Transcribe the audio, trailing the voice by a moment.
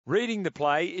Reading the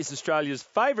Play is Australia's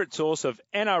favourite source of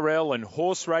NRL and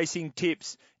horse racing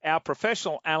tips. Our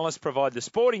professional analysts provide the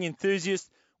sporting enthusiast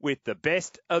with the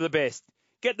best of the best.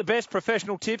 Get the best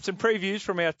professional tips and previews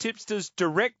from our tipsters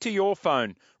direct to your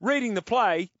phone.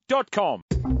 Readingtheplay.com.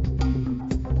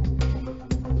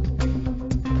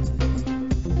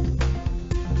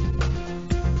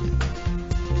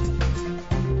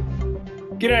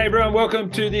 G'day everyone, welcome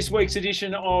to this week's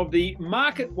edition of the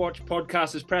Market Watch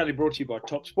podcast. It's proudly brought to you by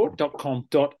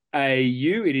topsport.com.au.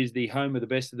 It is the home of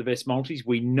the best multis.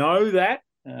 We know that.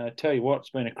 Tell you what, it's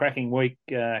been a cracking week.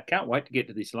 Can't wait to get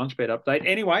to this lunch bet update.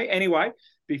 Anyway,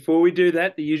 before we do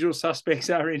that, the usual suspects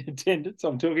are in attendance.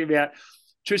 I'm talking about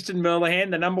Tristan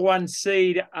Merlehan, the number one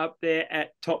seed up there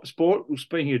at Top Sport. Well,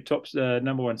 speaking of top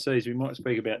number one seeds, we might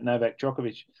speak about Novak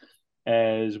Djokovic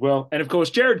as well. And of course,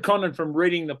 Jared Condon from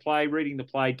Reading the Play,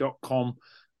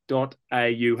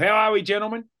 readingtheplay.com.au. How are we,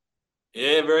 gentlemen?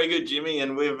 Yeah, very good, Jimmy.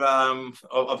 And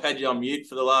I've had you on mute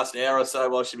for the last hour or so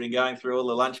while you've been going through all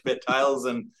the lunch bet tales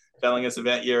and telling us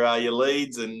about your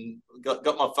leads, and got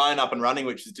my phone up and running,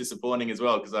 which is disappointing as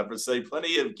well because I've received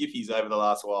plenty of giffies over the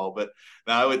last while. But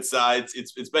no, it's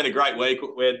been a great week.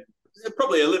 We're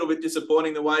probably a little bit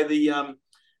disappointing the way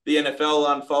the NFL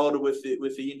unfolded with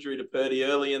the injury to Purdy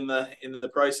early in the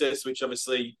process, which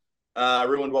obviously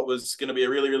ruined what was going to be a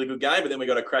really, really good game. But then we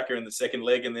got a cracker in the second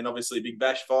leg, and then obviously Big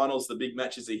Bash finals. The big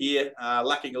matches are here,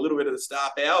 lacking a little bit of the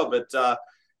star power. But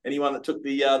anyone that took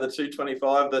the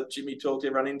 225 that Jimmy talked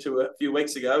everyone into a few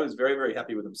weeks ago is very, very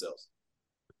happy with themselves.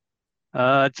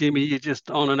 Jimmy, you're just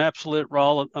on an absolute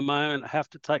roll at the moment. I have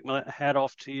to take my hat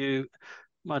off to you,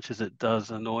 much as it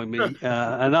does annoy me.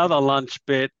 Another lunch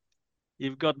bet.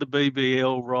 You've got the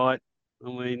BBL right. I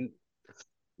mean,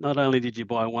 not only did you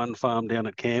buy one farm down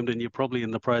at Camden, you're probably in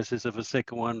the process of a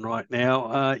second one right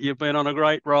now. You've been on a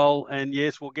great roll. And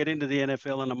yes, we'll get into the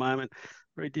NFL in a moment.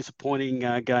 Very disappointing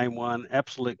game one,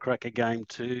 absolute cracker game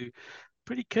two.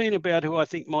 Pretty keen about who I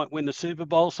think might win the Super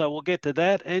Bowl, so we'll get to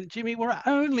that. And Jimmy, we're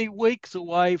only weeks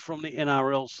away from the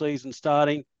NRL season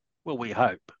starting. Well, we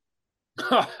hope.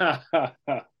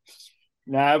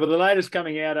 No, but the latest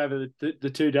coming out over the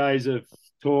 2 days of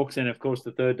talks, and of course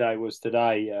the third day was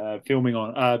today, filming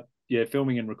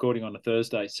and recording on a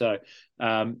Thursday. So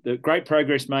the great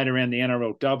progress made around the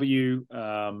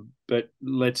NRLW, but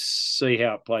let's see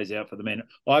how it plays out for the men.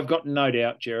 I've got no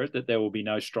doubt, Jared, that there will be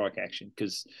no strike action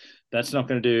because that's not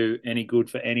going to do any good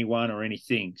for anyone or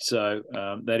anything. So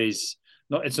that is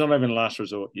it's not even a last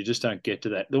resort. You just don't get to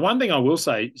that. The one thing I will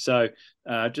say, so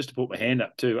just to put my hand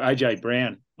up too, AJ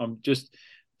Brown, I'm just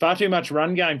far too much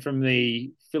run game from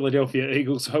the Philadelphia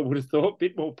Eagles. I would have thought a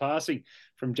bit more passing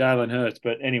from Jalen Hurts.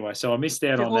 But anyway, so I missed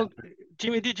out on that.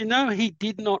 Jimmy, did you know he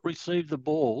did not receive the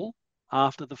ball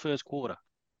after the first quarter?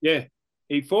 Yeah.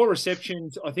 He 4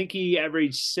 receptions. I think he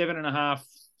averaged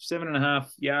 7.5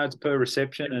 yards per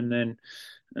reception. And then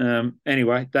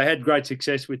anyway, they had great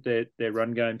success with their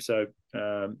run game. So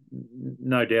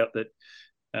no doubt that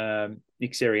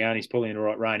Nick Sirianni's pulling in the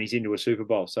right rein. He's into a Super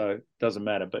Bowl, so it doesn't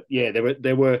matter. But yeah,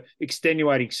 there were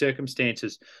extenuating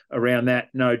circumstances around that,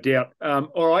 no doubt.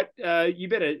 All right, you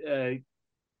better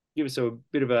give us a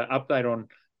bit of an update on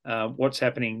what's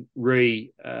happening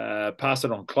Pass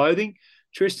It On Clothing.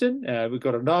 Tristan, we've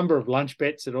got a number of lunch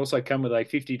bets that also come with a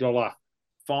 $50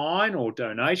 fine or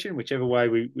donation, whichever way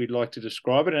we'd like to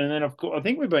describe it. And then, of course, I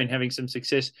think we've been having some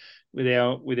success with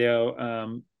our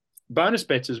bonus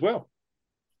bets as well.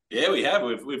 Yeah, we have.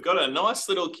 We've got a nice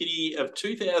little kitty of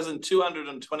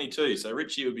 2,222. So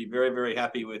Richie would be very, very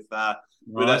happy with that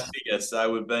figure.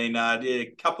 So we've been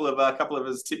a couple of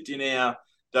us tipped in our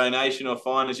donation or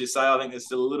fine, as you say. I think there's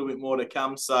still a little bit more to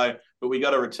come. So, but we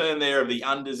got a return there of the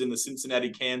unders in the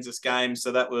Cincinnati Kansas game.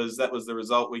 So that was the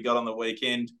result we got on the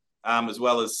weekend, as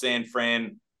well as San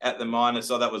Fran at the minus.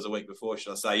 So that was a week before,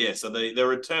 should I say? Yeah. So the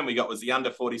return we got was the under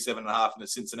 47.5 in the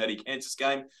Cincinnati Kansas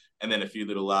game, and then a few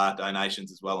little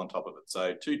donations as well on top of it.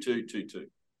 So 2-2-2-2.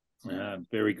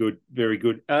 Very good, very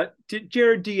good.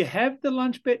 Jared, do you have the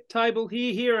lunch bet table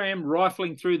here? Here I am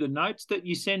rifling through the notes that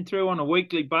you send through on a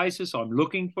weekly basis. I'm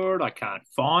looking for it. I can't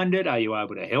find it. Are you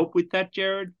able to help with that,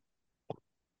 Jared?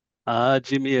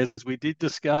 Jimmy, as we did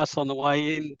discuss on the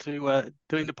way into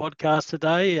doing the podcast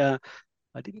today,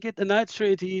 I didn't get the notes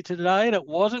through to you today, and it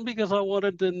wasn't because I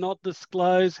wanted to not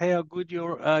disclose how good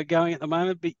you're going at the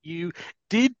moment, but you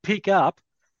did pick up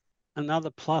another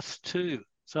 +2.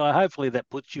 So hopefully that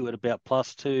puts you at about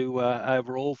 +2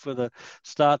 overall for the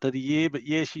start of the year. But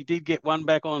yes, you did get one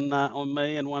back on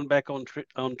me and one back on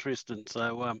Tristan.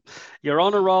 So you're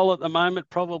on a roll at the moment,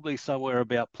 probably somewhere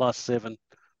about +7.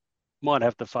 Might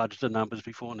have to fudge the numbers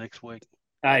before next week.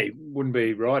 Hey, wouldn't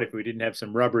be right if we didn't have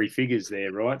some rubbery figures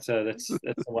there, right? So that's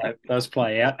the way it does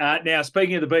play out. Now,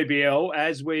 speaking of the BBL,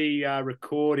 as we are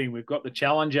recording, we've got the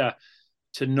Challenger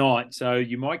tonight. So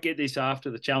you might get this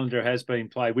after the Challenger has been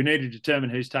played. We need to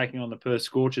determine who's taking on the Perth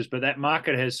Scorchers, but that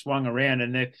market has swung around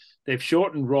and they've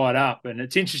shortened right up. And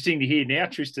it's interesting to hear now,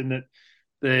 Tristan, that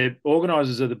the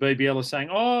organisers of the BBL are saying,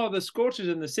 oh, the Scorchers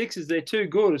and the Sixers, they're too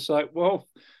good. It's like, well,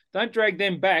 don't drag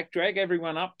them back, drag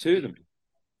everyone up to them.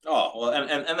 Oh, well,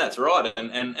 and that's right.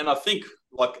 And I think,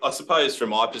 like, I suppose from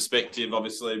my perspective,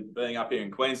 obviously being up here in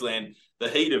Queensland, the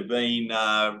Heat have been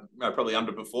probably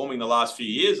underperforming the last few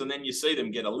years. And then you see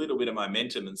them get a little bit of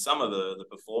momentum, and some of the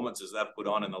performances they've put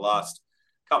on in the last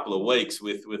couple of weeks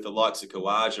with the likes of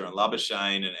Khawaja and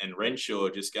Labuschagne and Renshaw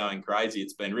just going crazy.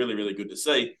 It's been really, really good to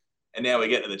see. And now we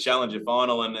get to the Challenger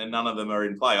final and none of them are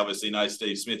in play. Obviously, no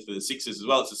Steve Smith for the Sixers as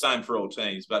well. It's the same for all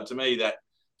teams. But to me, that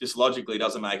just logically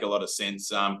doesn't make a lot of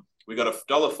sense. We got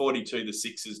 $1.42 the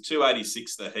Sixers,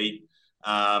 $2.86 the Heat.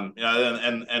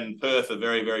 And Perth are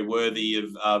very, very worthy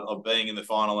of being in the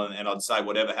final. And I'd say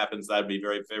whatever happens, they'd be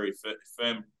very, very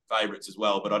firm favourites as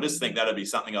well. But I just think that'd be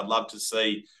something I'd love to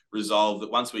see resolved,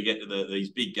 that once we get to these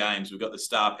big games, we've got the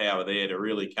star power there to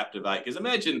really captivate. Because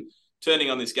imagine turning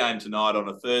on this game tonight on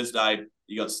a Thursday,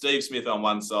 you got Steve Smith on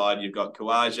one side, you've got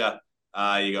Khawaja,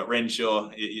 you got Renshaw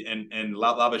and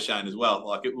Labuschagne as well.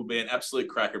 Like, it will be an absolute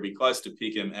cracker. It'll be close to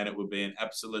pick 'em, and it will be an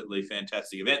absolutely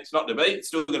fantastic event. It's not to be. It's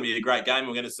still going to be a great game.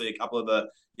 We're going to see a couple of the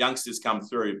youngsters come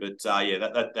through. But,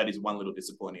 that is one little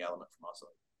disappointing element from my side.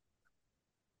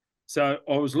 So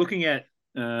I was looking at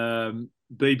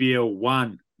BBL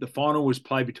 1. The final was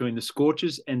played between the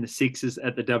Scorchers and the Sixers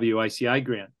at the WACA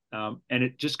ground. And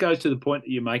it just goes to the point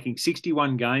that you're making.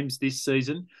 61 games this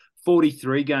season,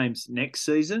 43 games next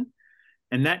season.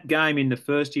 And that game in the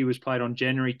first year was played on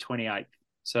January 28th.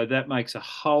 So that makes a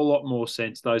whole lot more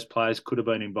sense. Those players could have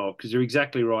been involved, because you're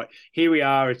exactly right. Here we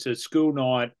are. It's a school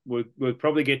night. We'll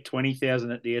probably get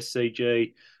 20,000 at the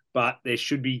SCG, but there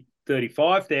should be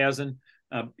 35,000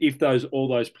 if all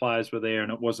those players were there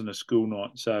and it wasn't a school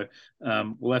night. So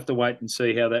we'll have to wait and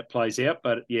see how that plays out.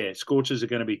 But, yeah, Scorchers are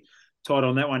going to be tight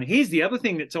on that one. Here's the other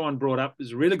thing that someone brought up.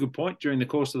 Is a really good point during the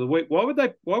course of the week. Why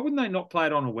wouldn't they not play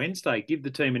it on a Wednesday? Give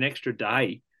the team an extra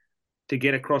day to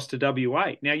get across to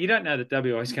WA. Now, you don't know that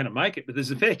WA is going to make it, but there's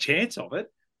a fair chance of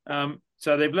it.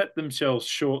 So they've let themselves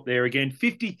short there again.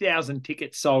 50,000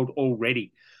 tickets sold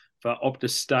already for Optus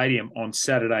Stadium on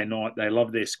Saturday night. They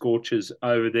love their Scorchers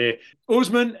over there.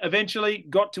 Usman eventually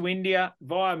got to India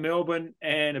via Melbourne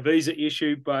and a visa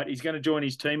issue, but he's going to join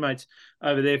his teammates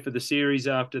over there for the series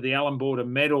after the Allan Border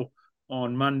medal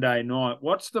on Monday night.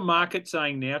 What's the market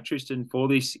saying now, Tristan, for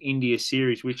this India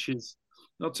series, which is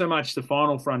not so much the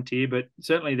final frontier, but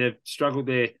certainly they've struggled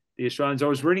there, the Australians. I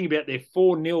was reading about their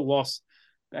 4-0 loss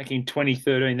back in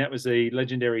 2013. That was the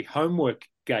legendary homework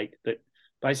gate that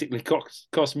basically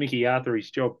cost Mickey Arthur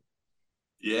his job.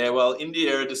 Yeah, well,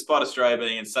 India, despite Australia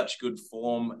being in such good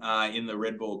form in the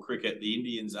red ball cricket, the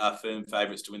Indians are firm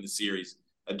favourites to win the series.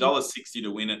 $1.60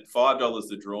 to win it, $5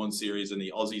 the drawn series, and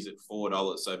the Aussies at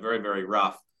 $4. So very, very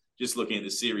rough. Just looking at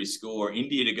the series score,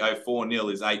 India to go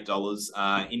 4-0 is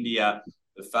 $8. India,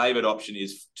 the favourite option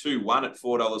is 2-1 at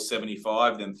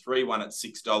 $4.75, then 3-1 at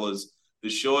 $6. The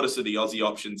shortest of the Aussie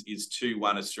options is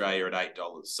 2-1 Australia at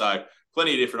 $8. So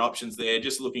plenty of different options there.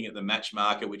 Just looking at the match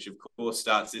market, which of course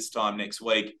starts this time next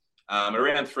week,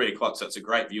 around 3 o'clock. So it's a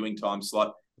great viewing time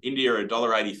slot. India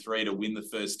 $1.83 to win the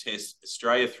first test.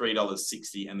 Australia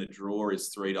 $3.60, and the draw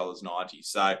is $3.90.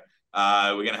 So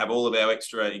we're going to have all of our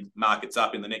extra markets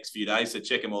up in the next few days. So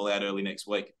check them all out early next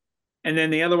week. And then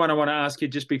the other one I want to ask you,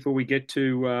 just before we get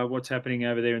to what's happening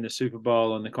over there in the Super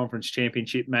Bowl and the Conference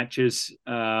Championship matches,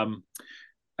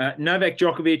 Novak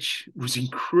Djokovic was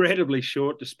incredibly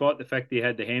short, despite the fact that he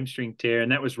had the hamstring tear,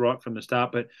 and that was right from the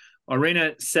start. But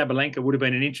Aryna Sabalenka would have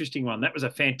been an interesting one. That was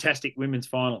a fantastic women's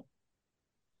final.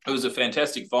 It was a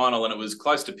fantastic final, and it was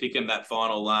close to picking that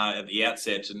final at the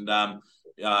outset. And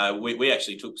we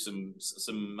actually took some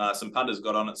punters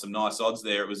got on at some nice odds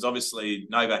there. It was obviously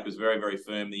Novak was very, very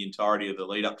firm the entirety of the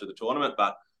lead up to the tournament,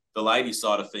 but the ladies'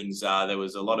 side of things, there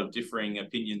was a lot of differing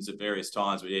opinions at various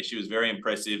times. But yeah, she was very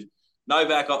impressive.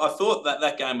 Novak, I thought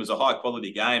that game was a high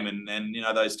quality game, and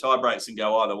those tie breaks can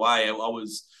go either way. I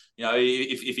was,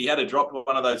 if he had dropped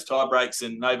one of those tie breaks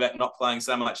and Novak not playing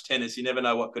so much tennis, you never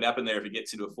know what could happen there if he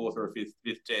gets into a fourth or a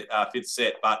fifth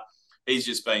set. But he's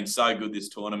just been so good this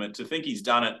tournament. To think he's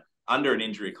done it under an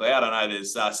injury cloud, I know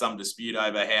there's some dispute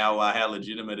over how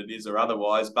legitimate it is or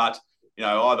otherwise, but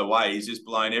either way, he's just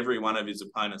blown every one of his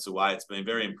opponents away. It's been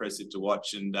very impressive to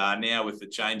watch. And now with the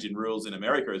change in rules in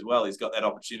America as well, he's got that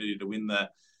opportunity to win the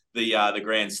the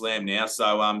Grand Slam now.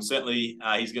 So certainly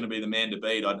he's going to be the man to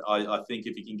beat. I think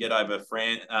if he can get over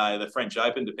the French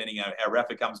Open, depending on how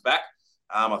Rafa comes back,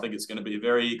 I think it's going to be a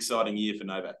very exciting year for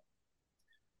Novak.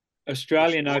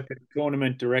 Australian Open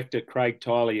tournament director Craig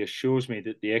Tiley assures me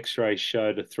that the X-rays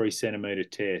showed a 3 centimetre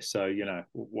tear. So,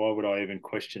 why would I even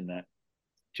question that?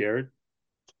 Jared?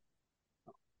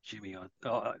 Jimmy,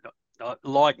 I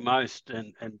like most,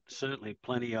 and certainly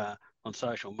plenty on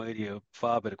social media,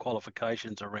 far better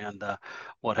qualifications around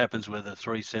what happens with a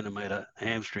 3 centimetre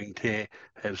hamstring tear,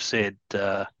 have said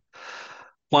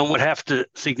one would have to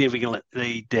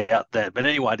significantly doubt that. But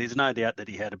anyway, there's no doubt that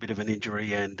he had a bit of an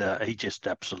injury, and he just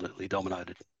absolutely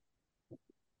dominated.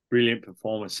 Brilliant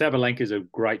performance. Sabalenka's a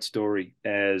great story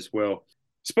as well.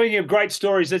 Speaking of great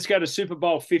stories, let's go to Super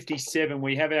Bowl 57.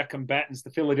 We have our combatants,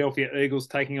 the Philadelphia Eagles,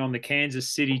 taking on the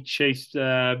Kansas City Chiefs.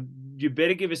 You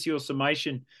better give us your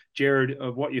summation, Jared,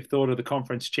 of what you've thought of the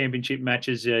conference championship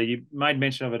matches. You made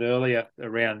mention of it earlier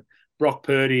around Brock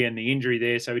Purdy and the injury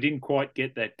there, so we didn't quite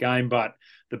get that game. But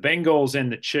the Bengals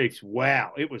and the Chiefs,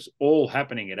 wow, it was all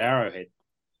happening at Arrowhead.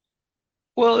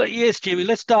 Well, yes, Jimmy,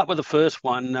 let's start with the first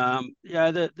one.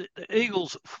 The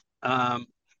Eagles...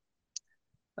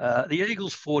 the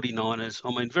Eagles 49ers, I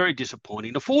mean, very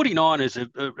disappointing. The 49ers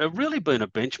have really been a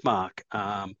benchmark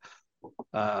on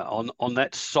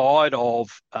that side of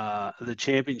the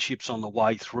championships on the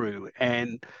way through.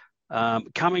 And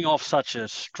coming off such a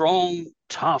strong,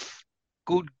 tough,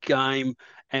 good game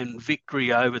and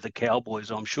victory over the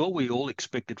Cowboys, I'm sure we all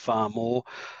expected far more.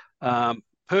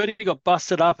 Purdy got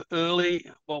busted up early.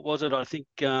 What was it? I think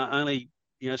only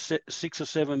 6 or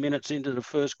 7 minutes into the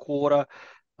first quarter.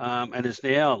 And is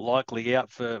now likely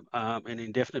out for an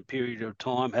indefinite period of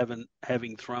time,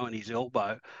 having thrown his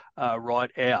elbow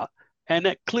right out. And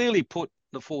that clearly put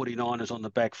the 49ers on the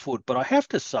back foot. But I have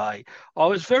to say, I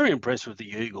was very impressed with the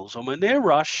Eagles. I mean, their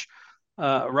rush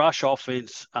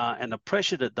offense and the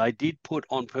pressure that they did put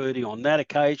on Purdy on that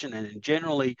occasion and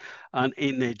generally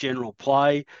in their general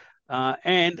play.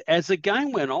 And as the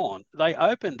game went on, they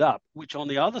opened up, which on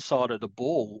the other side of the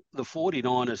ball, the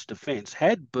 49ers defence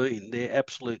had been their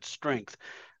absolute strength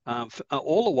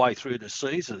all the way through the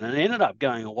season and ended up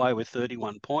going away with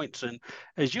 31 points. And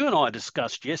as you and I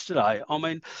discussed yesterday, I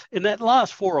mean, in that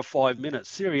last 4 or 5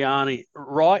 minutes, Sirianni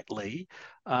rightly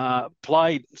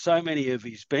played so many of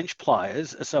his bench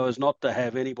players so as not to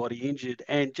have anybody injured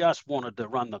and just wanted to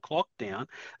run the clock down.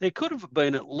 There could have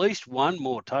been at least one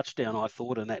more touchdown, I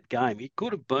thought, in that game. It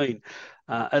could have been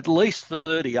at least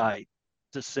 38-7,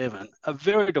 a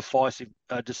very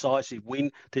decisive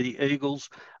win to the Eagles.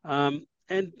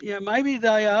 And, maybe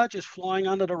they are just flying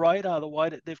under the radar the way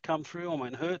that they've come through. I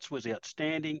mean, Hurts was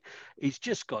outstanding. He's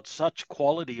just got such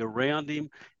quality around him,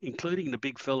 including the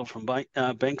big fella from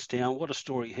Bankstown. What a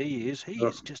story he is. He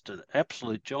is just an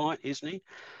absolute giant, isn't he?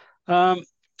 On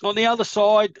the other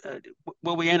side,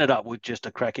 we ended up with just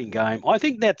a cracking game. I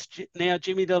think that's now,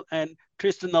 Jimmy and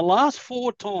Tristan, the last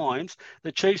 4 times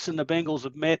the Chiefs and the Bengals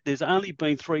have met, there's only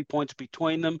been 3 points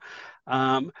between them.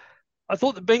 I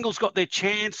thought the Bengals got their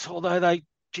chance, although they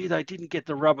didn't get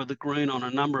the rub of the green on a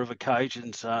number of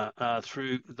occasions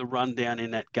through the rundown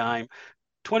in that game.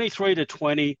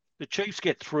 23-20, the Chiefs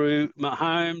get through.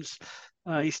 Mahomes,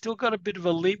 he's still got a bit of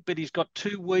a limp, but he's got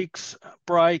 2 weeks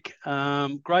break.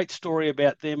 Great story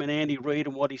about them and Andy Reid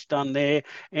and what he's done there.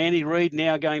 Andy Reid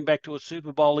now going back to a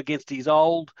Super Bowl against his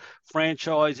old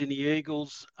franchise in the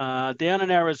Eagles. Down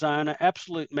in Arizona,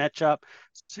 absolute matchup.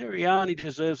 Sirianni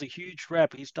deserves a huge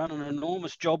rap. He's done an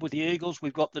enormous job with the Eagles.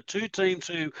 We've got the 2 teams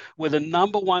who were the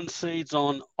number 1 seeds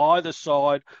on either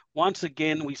side. Once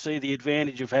again, we see the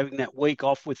advantage of having that week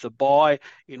off with the bye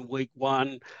in week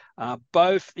 1.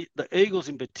 Both the Eagles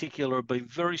in particular have been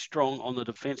very strong on the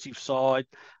defensive side.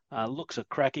 Looks a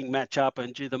cracking matchup,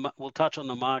 and we'll touch on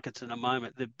the markets in a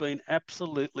moment. They've been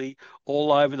absolutely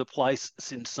all over the place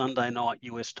since Sunday night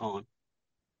US time.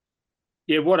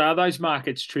 Yeah, what are those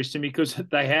markets, Tristan? Because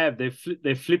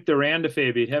they've flipped around a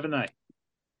fair bit, haven't they?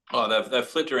 Oh, they've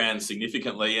flipped around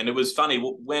significantly, and it was funny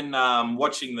when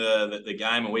watching the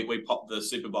game, and we popped the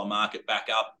Super Bowl market back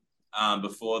up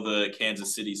before the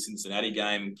Kansas City Cincinnati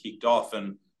game kicked off,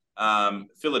 and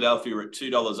Philadelphia were at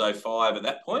 $2.05 at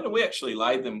that point, and we actually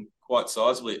laid them quite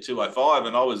sizably at $2.05,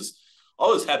 and I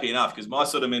was happy enough because my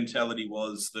sort of mentality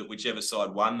was that whichever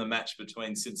side won the match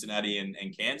between Cincinnati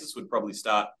and Kansas would probably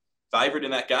start favourite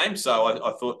in that game. So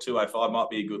I thought 205 might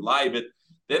be a good lay, but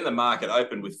then the market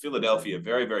opened with Philadelphia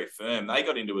very, very firm. They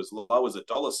got into as low as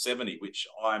 $1.70, which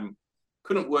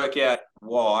couldn't work out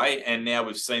why. And now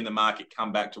we've seen the market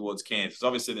come back towards Kansas.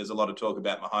 Obviously, there's a lot of talk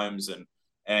about Mahomes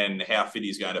and how fit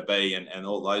he's going to be and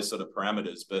all those sort of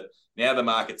parameters. But now the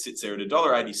market sits there at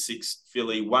 $1.86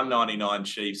 Philly, 199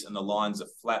 Chiefs, and the lines are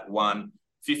flat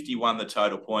 151 the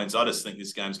total points. I just think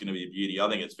this game's going to be a beauty. I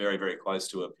think it's very, very close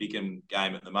to a pick-em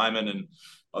game at the moment, and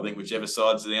I think whichever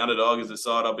side's the underdog is the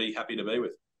side I'll be happy to be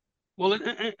with. Well,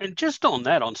 and just on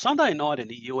that, on Sunday night in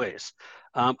the US,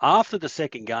 after the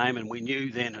second game, and we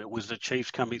knew then it was the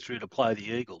Chiefs coming through to play the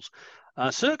Eagles,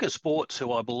 Circus Sports,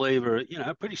 who I believe are,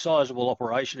 a pretty sizable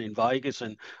operation in Vegas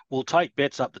and will take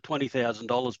bets up to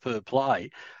 $20,000 per play,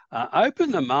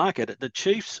 opened the market at the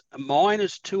Chiefs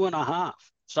 -2.5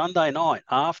 Sunday night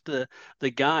after the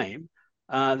game,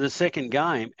 the second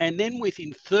game, and then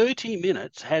within 30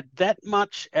 minutes had that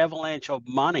much avalanche of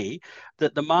money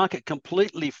that the market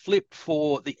completely flipped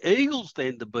for the Eagles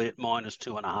then to be at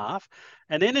 -2.5.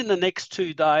 And then in the next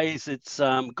 2 days, it's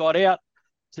got out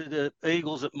to the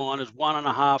Eagles at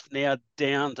 -1.5, now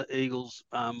down to Eagles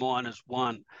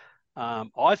 -1.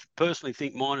 I personally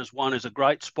think -1 is a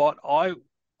great spot. I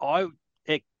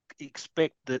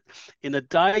expect that in the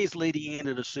days leading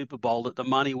into the Super Bowl that the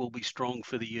money will be strong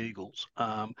for the Eagles,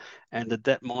 and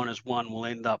that -1 will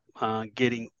end up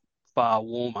getting far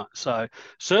warmer. So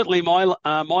certainly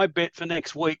my bet for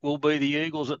next week will be the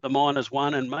Eagles at the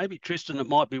 -1, and maybe Tristan, it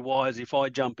might be wise if I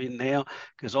jump in now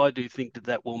because I do think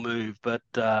that will move. But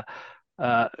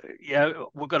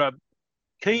we've got a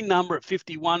key number at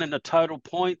 51 in the total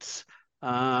points.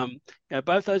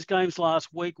 Both those games last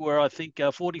week were, I think,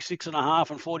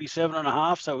 46.5 and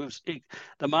 47.5. So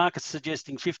the market's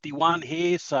suggesting 51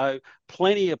 here. So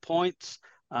plenty of points.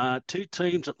 Two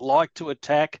teams that like to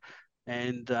attack.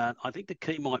 And I think the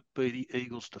key might be the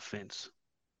Eagles' defence.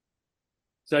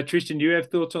 So, Tristan, do you have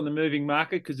thoughts on the moving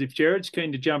market? Because if Jared's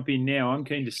keen to jump in now, I'm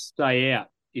keen to stay out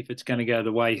if it's going to go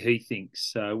the way he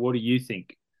thinks. So what do you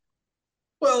think?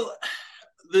 Well,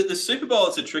 the Super Bowl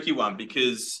is a tricky one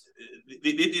because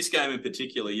this game in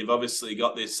particular, you've obviously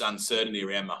got this uncertainty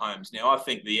around Mahomes. Now, I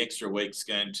think the extra week's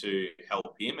going to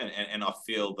help him, and I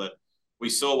feel that we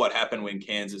saw what happened when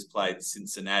Kansas played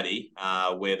Cincinnati,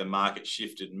 where the market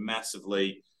shifted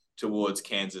massively towards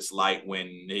Kansas late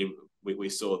when we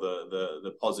saw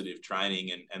the positive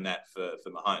training and that for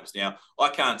Mahomes. Now, I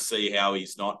can't see how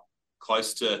he's not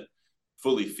close to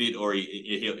fully fit, or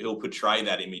he'll portray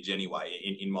that image anyway,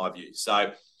 in my view.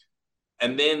 So,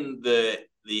 and then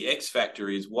the X factor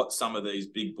is what some of these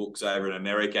big books over in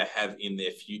America have in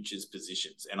their futures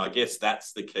positions. And I guess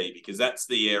that's the key, because that's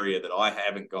the area that I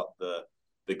haven't got the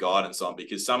guidance on,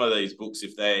 because some of these books,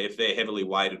 if they're heavily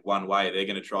weighted one way, they're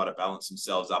going to try to balance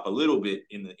themselves up a little bit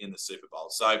in the Super Bowl.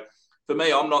 So for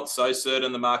me, I'm not so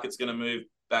certain the market's going to move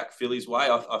back Philly's way.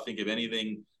 I think if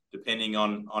anything, depending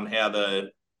on how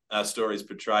the stories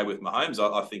portray with Mahomes,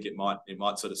 I think it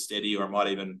might sort of steady, or it might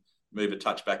even move a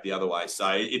touch back the other way. So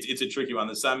it's a tricky one.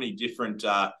 There's so many different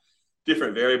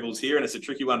variables here, and it's a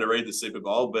tricky one to read the Super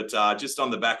Bowl. But just on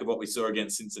the back of what we saw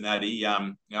against Cincinnati,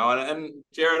 and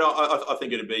Jared, I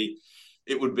think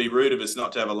it would be rude of us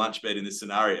not to have a lunch bet in this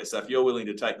scenario. So if you're willing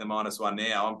to take the -1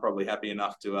 now, I'm probably happy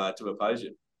enough to oppose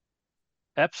you.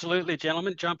 Absolutely,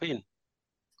 gentlemen, jump in.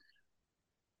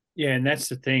 Yeah, and that's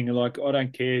the thing. Like, I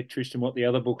don't care, Tristan, what the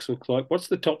other books look like. What's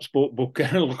the top sport book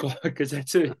going to look like? Because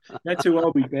that's who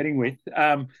I'll be betting with.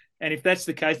 And if that's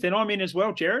the case, then I'm in as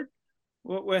well, Jared.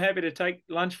 We're happy to take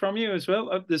lunch from you as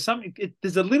well. There's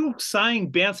there's a little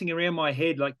saying bouncing around my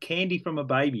head like candy from a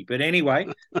baby. But anyway,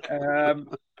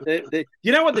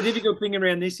 you know what the difficult thing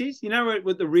around this is? You know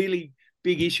what the really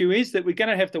big issue is? That we're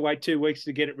going to have to wait 2 weeks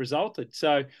to get it resulted.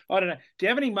 So I don't know. Do you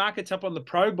have any markets up on the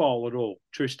Pro Bowl at all,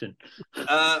 Tristan?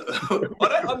 I'm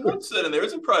not certain there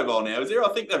is a Pro Bowl now. Is there?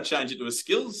 I think they've changed it to a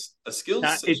skills.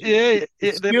 They're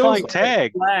playing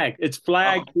tag. It's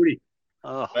flag footy.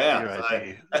 Oh, wow.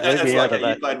 So, that's like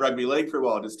you played rugby league for a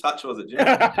while. Just touch, was it, Jim?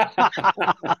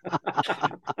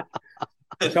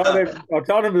 I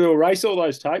told him to erase all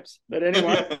those tapes. But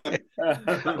anyway.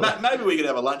 Maybe we could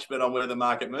have a lunch bet on where the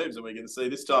market moves, and we can see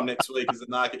this time next week, as the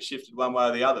market shifted one way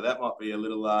or the other. That might be a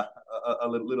little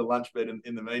lunch bet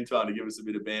in the meantime to give us a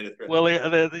bit of banter. Well,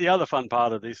 the other fun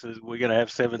part of this is we're going to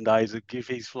have 7 days of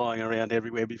Giphies flying around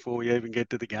everywhere before we even get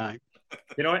to the game.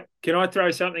 Can I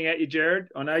throw something at you, Jared?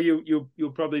 I know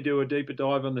you'll probably do a deeper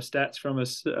dive on the stats from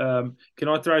us. Can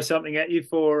I throw something at you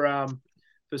for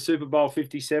Super Bowl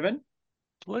 57?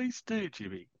 Please do,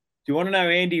 Jimmy. Do you want to know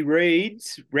Andy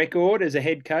Reid's record as a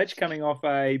head coach coming off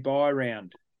a bye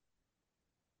round?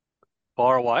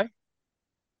 Fire away.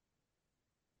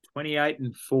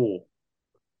 28-4.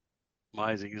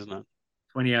 Amazing, isn't it?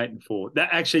 28-4.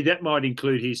 That might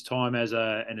include his time as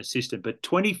an assistant, but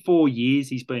 24 years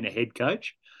he's been a head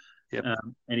coach. Yep.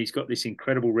 And he's got this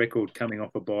incredible record coming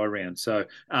off a bye round. So,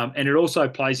 and it also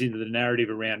plays into the narrative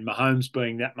around Mahomes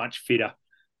being that much fitter.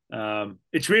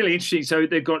 It's really interesting. So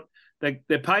they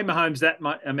pay Mahomes that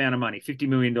amount of money, $50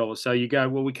 million. So you go,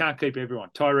 well, we can't keep everyone.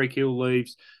 Tyreek Hill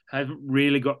leaves, haven't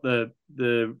really got the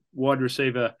wide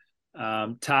receiver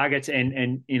targets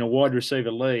and in a wide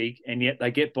receiver league, and yet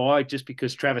they get by just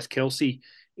because Travis Kelce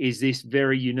is this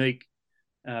very unique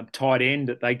tight end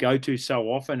that they go to so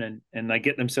often, and they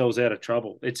get themselves out of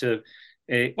trouble. It's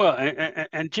well,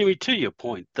 and Jimmy, to your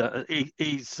point,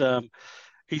 his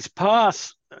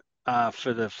pass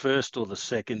for the first or the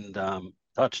second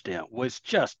touchdown was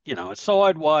just, a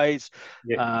sideways.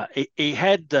 Yeah. He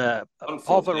had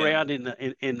pop around in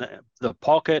the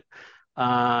pocket.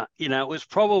 It was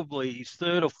probably his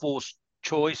third or fourth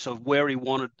choice of where he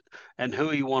wanted and who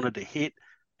he wanted to hit.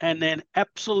 And then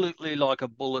absolutely like a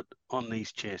bullet on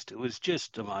his chest. It was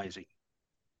just amazing.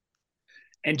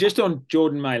 And just on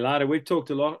Jordan Mailata, we've talked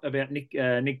a lot about Nick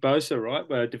Bosa,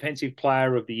 right? Defensive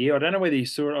Player of the Year. I don't know whether you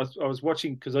saw it. I was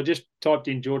watching because I just typed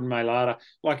in Jordan Mailata.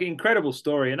 Like, incredible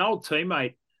story. An old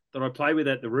teammate that I play with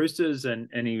at the Roosters, and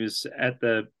he was at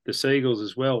the Seagulls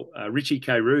as well, Richie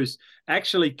K. Roos,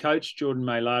 actually coached Jordan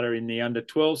Mailata in the under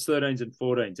 12s, 13s and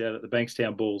 14s out at the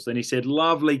Bankstown Bulls. And he said,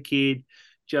 lovely kid,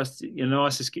 just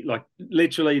nicest kid, like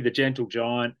literally the gentle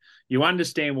giant. You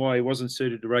understand why he wasn't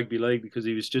suited to rugby league, because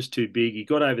he was just too big. He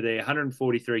got over there,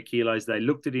 143 kilos. They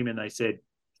looked at him and they said,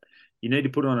 you need to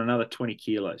put on another 20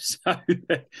 kilos.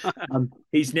 So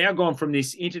he's now gone from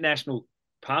this international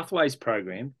pathways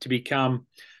program to become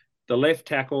the left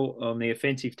tackle on the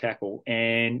offensive tackle,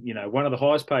 and one of the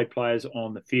highest paid players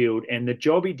on the field. And the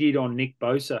job he did on Nick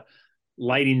Bosa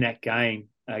late in that game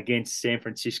against San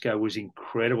Francisco was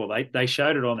incredible. They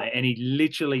showed it on there, and he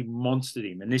literally monstered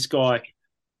him. And this guy,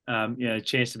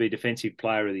 chance to be Defensive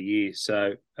Player of the Year.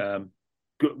 So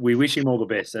we wish him all the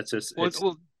best. That's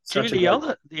Jimmy,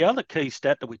 the other key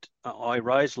stat that I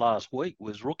raised last week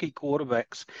was rookie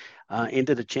quarterbacks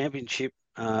into the championship,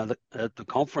 the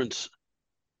conference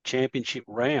championship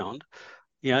round.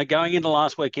 Going into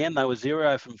last weekend, they were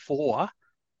 0 from 4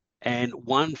 and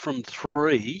 1 from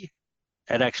 3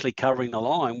 at actually covering the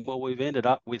line. Well, we've ended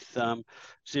up with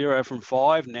 0 from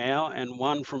 5 now and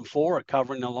 1 from 4 at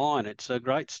covering the line. It's a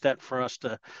great stat for us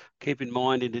to keep in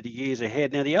mind into the years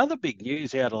ahead. Now, the other big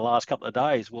news out of the last couple of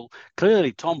days, well,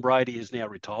 clearly Tom Brady is now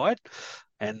retired,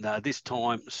 and this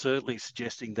time certainly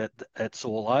suggesting that it's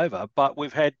all over. But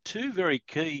we've had two very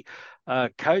key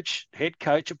head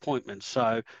coach appointments.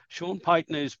 So Sean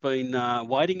Payton, who's been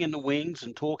waiting in the wings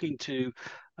and talking to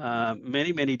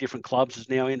many, many different clubs, has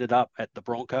now ended up at the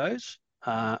Broncos.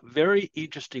 Very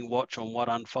interesting watch on what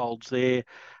unfolds there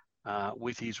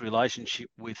with his relationship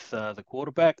with the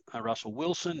quarterback, Russell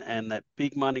Wilson, and that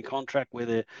big money contract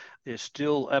where they're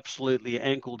still absolutely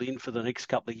ankled in for the next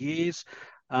couple of years.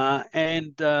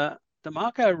 And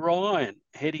DeMarco Ryan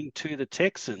heading to the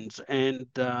Texans, and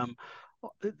there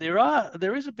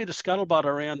is a bit of scuttlebutt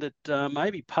around that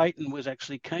maybe Payton was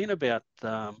actually keen about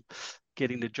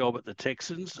getting the job at the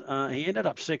Texans. He ended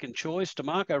up second choice.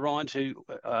 DeMarco Ryan, who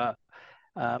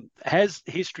has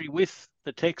history with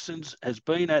the Texans, has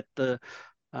been at the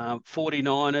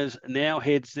 49ers, now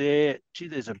heads there. Gee,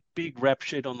 there's a big rap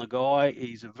sheet on the guy.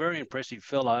 He's a very impressive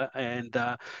fellow. And,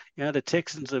 the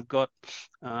Texans have got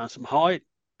some high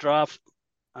draft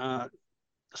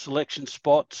selection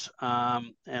spots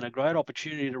and a great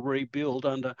opportunity to rebuild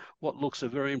under what looks a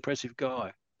very impressive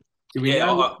guy.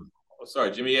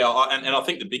 Sorry, Jimmy. Yeah, and I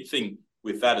think the big thing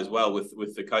with that as well,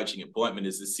 with the coaching appointment,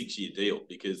 is the 6-year deal,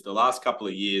 because the last couple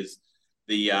of years,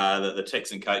 the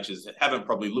Texan coaches haven't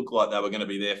probably looked like they were going to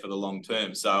be there for the long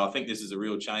term. So I think this is a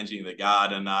real changing of the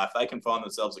guard, and if they can find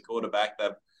themselves a quarterback, they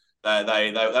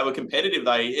were competitive.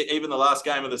 Even the last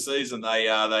game of the season,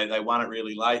 they won it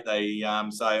really late.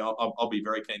 So I'll be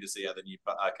very keen to see how the new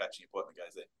coaching appointment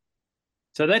goes there.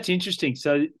 So that's interesting.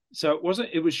 So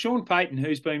it was Sean Payton,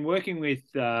 who's been working with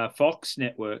Fox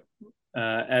Network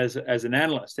as an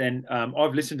analyst, and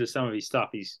I've listened to some of his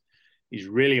stuff. He's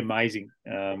really amazing.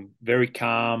 Very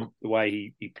calm the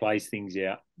way he plays things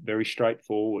out. Very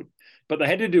straightforward. But they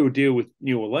had to do a deal with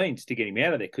New Orleans to get him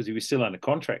out of there because he was still under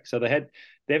contract. So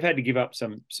they've had to give up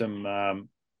some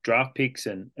draft picks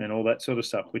and all that sort of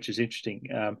stuff, which is interesting.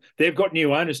 They've got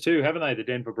new owners too, haven't they? The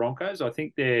Denver Broncos. I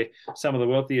think they're some of the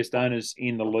wealthiest owners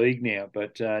in the league now.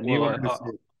 But I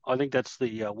think that's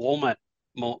the Walmart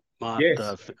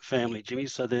family, Jimmy.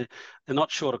 So they're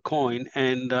not short of coin.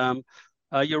 And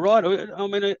you're right. I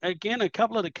mean, again, a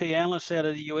couple of the key analysts out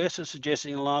of the US are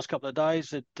suggesting in the last couple of days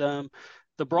that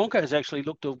the Broncos actually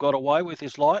look to have got away with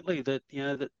this lightly. That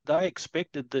that they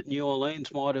expected that New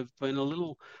Orleans might have been a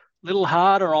little little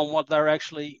harder on what they're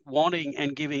actually wanting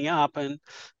and giving up. And,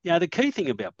 the key thing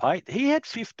about Pate, he had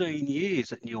 15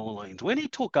 years at New Orleans. When he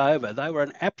took over, they were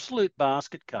an absolute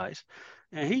basket case.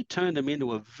 And he turned them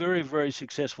into a very, very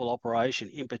successful operation,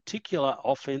 in particular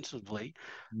offensively.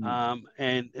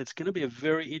 And it's going to be a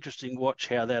very interesting watch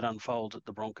how that unfolds at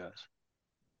the Broncos.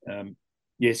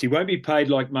 Yes, he won't be paid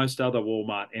like most other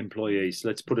Walmart employees.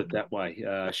 Let's put it that way,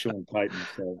 Sean Payton.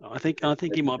 So. I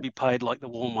think he might be paid like the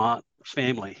Walmart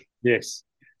family. Yes.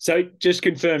 So just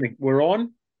confirming, we're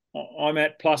on. I'm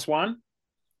at +1.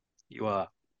 You are.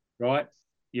 Right.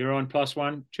 You're on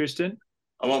 +1, Tristan?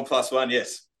 I'm on +1,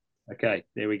 yes. Okay,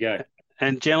 there we go.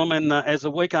 And gentlemen, as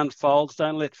the week unfolds,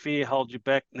 don't let fear hold you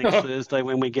back next Thursday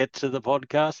when we get to the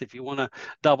podcast. If you want to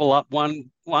double up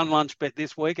one lunch bet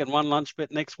this week and one lunch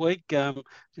bet next week,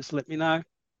 just let me know.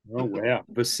 Oh, wow.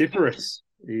 Vociferous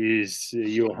is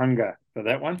your hunger for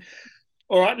that one.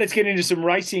 All right, let's get into some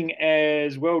racing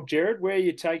as well. Jared, where are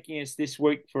you taking us this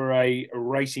week for a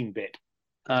racing bet?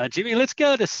 Jimmy, let's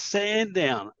go to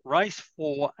Sandown. Race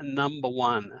 4, number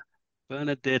 1,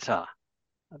 Bernadetta.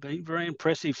 Been very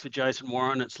impressive for Jason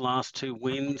Warren, its last 2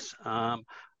 wins. I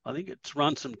think it's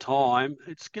run some time.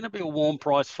 It's going to be a warm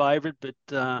price favourite, but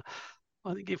I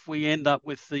think if we end up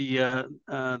with the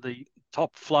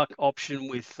top fluck option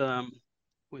with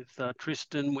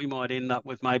Tristan, we might end up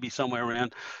with maybe somewhere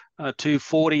around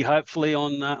 240, hopefully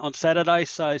on Saturday.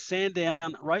 So Sandown,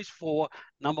 race 4,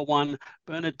 number 1,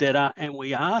 Bernadetta, and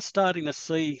we are starting to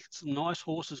see some nice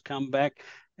horses come back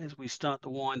as we start to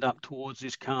wind up towards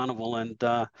this carnival. And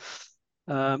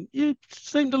you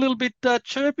seemed a little bit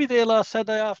chirpy there last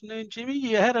Saturday afternoon, Jimmy.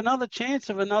 You had another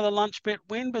chance of another lunch bet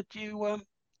win, but you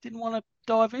didn't want to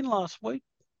dive in last week.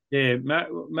 Yeah,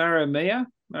 Maria Mia.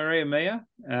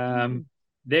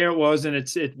 There it was, and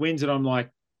it wins, and I'm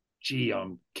like, gee,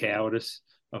 I'm cowardice.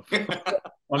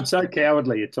 I'm so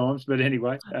cowardly at times, but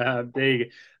anyway, there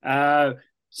you go.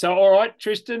 So, all right,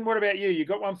 Tristan, what about you? You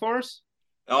got one for us?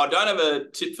 No, I don't have a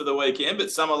tip for the weekend,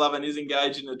 but Summer Lovin is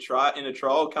engaged in a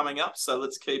trial coming up, so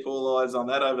let's keep all eyes on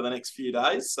that over the next few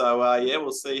days. So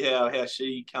we'll see how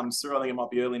she comes through. I think it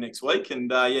might be early next week, and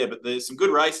but there's some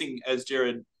good racing as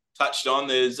Jared touched on.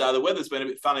 There's the weather's been a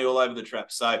bit funny all over the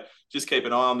trap, so just keep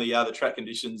an eye on the track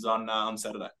conditions on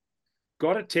Saturday.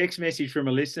 Got a text message from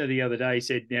a listener the other day. He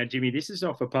said, "Now, Jimmy, this is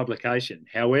not for publication.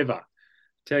 However,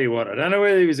 tell you what, I don't know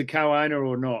whether he was a co-owner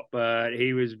or not, but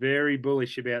he was very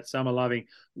bullish about Summer Loving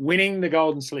winning the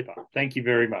Golden Slipper. Thank you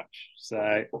very much."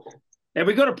 So, have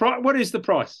we got a price? What is the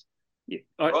price?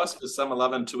 Price for Summer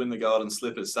Loving to win the Golden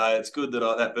Slipper. So it's good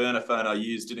that that burner phone I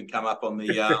used didn't come up on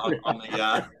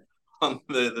the on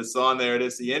the sign there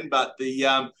at SEN. But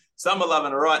the Summer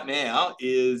Loving right now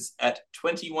is at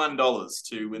 $21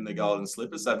 to win the Golden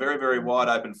Slipper. So very, very wide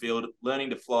open field. Learning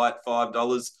to Fly at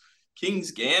 $5.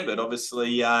 King's Gambit,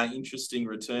 obviously, interesting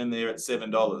return there at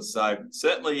 $7. So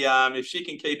certainly, if she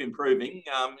can keep improving,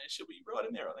 she'll be right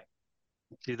in there, I think.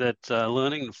 See, that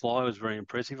Learning to Fly was very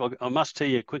impressive. I must tell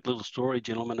you a quick little story,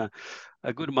 gentlemen.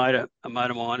 A good mate of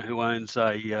mine who owns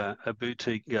a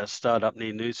boutique startup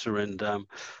near Noosa,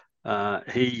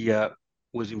 and he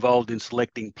was involved in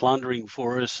selecting Plundering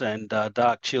for us and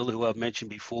Dark Chill, who I've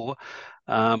mentioned before.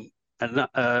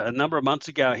 A number of months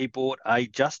ago, he bought a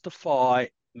Justify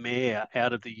mare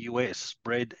out of the US,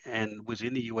 bred and was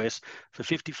in the US for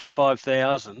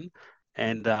 $55,000,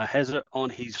 and has it on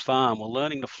his farm. Well,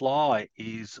 Learning to Fly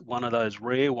is one of those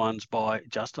rare ones by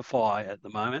Justify at the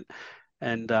moment,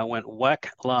 and went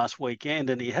whack last weekend.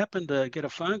 And he happened to get a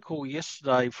phone call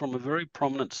yesterday from a very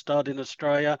prominent stud in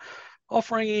Australia,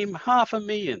 offering him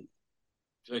 $500,000.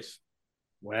 Jeez.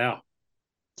 Wow.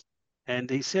 And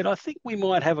he said, "I think we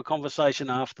might have a conversation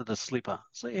after the Slipper.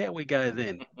 See how we go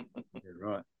then." Yeah,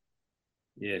 right.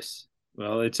 Yes.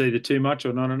 Well, it's either too much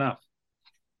or not enough.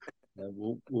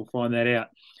 We'll find that out.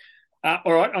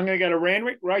 All right, I'm going to go to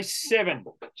Randwick, race 7,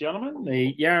 gentlemen.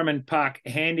 The Yarraman Park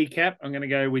Handicap. I'm going to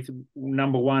go with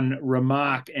number 1,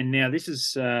 Remark. And now this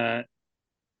is opened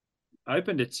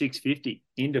at $6.50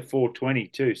 into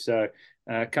 $4.20 too. So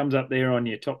comes up there on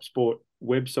your Top Sport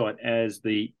website as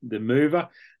the mover.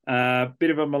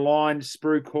 Bit of a maligned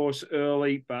Spruik horse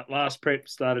early, but last prep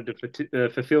started to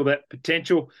fulfill that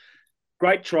potential.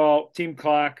 Great trial. Tim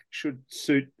Clark should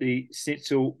suit the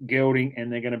Snitzel gelding,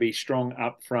 and they're going to be strong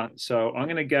up front. So I'm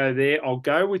going to go there. I'll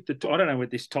go with I don't know, with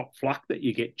this top fluck that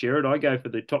you get, Jared. I go for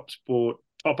the Top Sport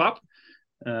top up.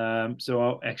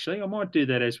 So I might do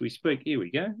that as we speak. Here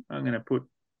we go. I'm going to put.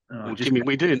 Well, Jimmy,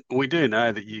 we do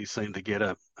know that you seem to get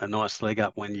a nice leg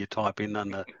up when you type in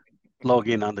log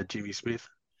in under Jimmy Smith.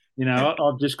 You know,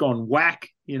 I've just gone whack,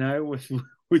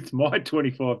 with my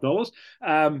 $25.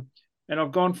 And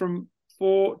I've gone from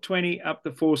 420 up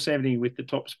to 470 with the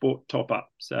Top Sport top up.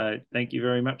 So thank you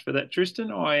very much for that,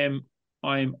 Tristan. I am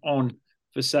on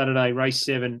for Saturday, race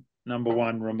 7, number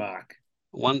 1, Remark.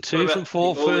 1, 2 from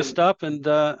 4 first up, and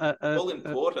all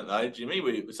important though, Jimmy.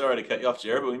 We sorry to cut you off,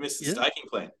 Jared, but we missed the staking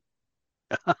plan.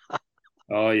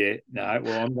 Oh yeah, no.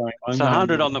 Well, I'm going. It's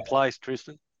 100 on the place,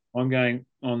 Tristan. I'm going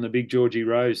on the big Georgie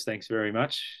Rose. Thanks very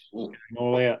much. All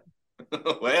out.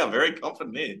 Wow, very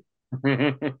confident here.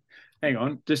 Hang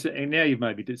on, just now you've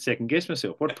made me second guess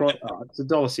myself. What price? Oh, it's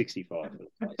 $1.65.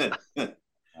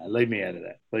 Leave me out of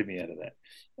that.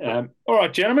 All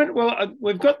right, gentlemen. Well,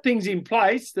 we've got things in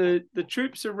place. The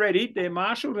troops are ready. They're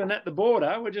marshalled and at the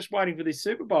border. We're just waiting for this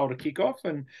Super Bowl to kick off,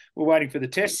 and we're waiting for the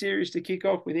Test series to kick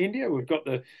off with India. We've got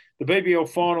the BBL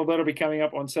final that'll be coming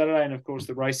up on Saturday, and of course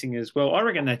the racing as well. I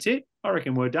reckon that's it. I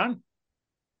reckon we're done.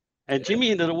 And Jimmy,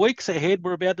 into the weeks ahead,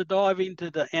 we're about to dive into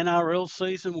the NRL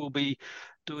season. We'll be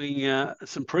doing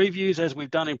some previews as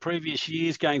we've done in previous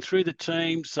years, going through the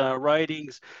teams,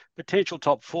 ratings, potential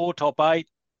top 4, top 8,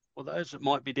 or those that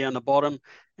might be down the bottom.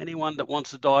 Anyone that wants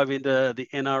to dive into the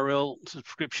NRL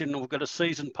subscription, we've got a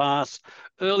season pass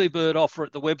early bird offer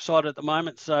at the website at the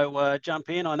moment. So jump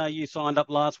in. I know you signed up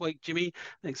last week, Jimmy.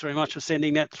 Thanks very much for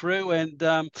sending that through. And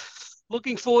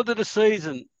looking forward to the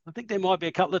season. I think there might be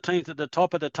a couple of teams at the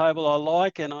top of the table I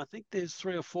like, and I think there's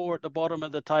 3 or 4 at the bottom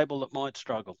of the table that might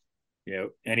struggle. Yeah.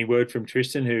 Any word from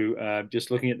Tristan, who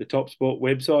just looking at the Top Sport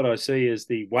website, I see as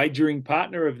the wagering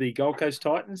partner of the Gold Coast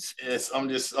Titans? Yes,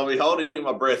 I'll be holding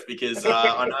my breath because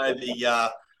I know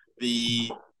the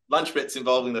lunch bets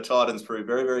involving the Titans proved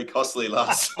very, very costly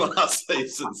last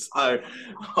season. So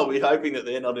I'll be hoping that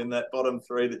they're not in that bottom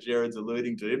 3 that Jared's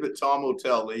alluding to. But time will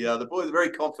tell. The boys are very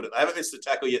confident. They haven't missed a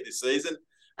tackle yet this season.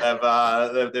 They're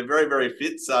very, very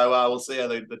fit. So we'll see how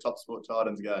the Top Sport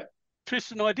Titans go.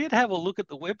 Tristan, I did have a look at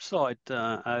the website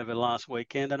over last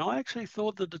weekend, and I actually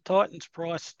thought that the Titans'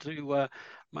 price to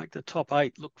make the top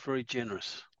 8 look very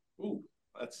generous. Ooh,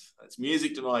 that's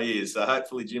music to my ears. So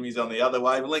hopefully Jimmy's on the other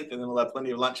wavelength, and then we'll have plenty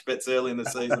of lunch bets early in the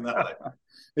season that way.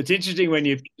 It's interesting when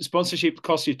your sponsorship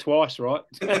costs you twice, right?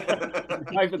 You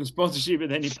pay for the sponsorship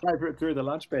and then you pay for it through the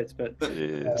lunch bets. But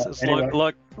it's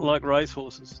anyway. like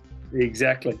racehorses.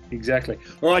 Exactly.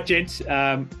 All right, gents.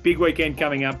 Big weekend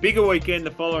coming up. Bigger weekend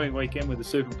the following weekend with the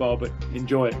Super Bowl, but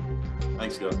enjoy it.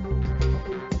 Thanks, guys.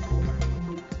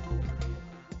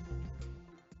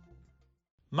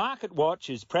 Market Watch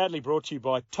is proudly brought to you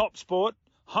by Top Sport,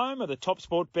 home of the Top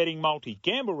Sport betting multi.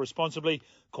 Gamble responsibly.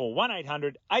 Call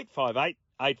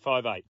 1-800-858-858.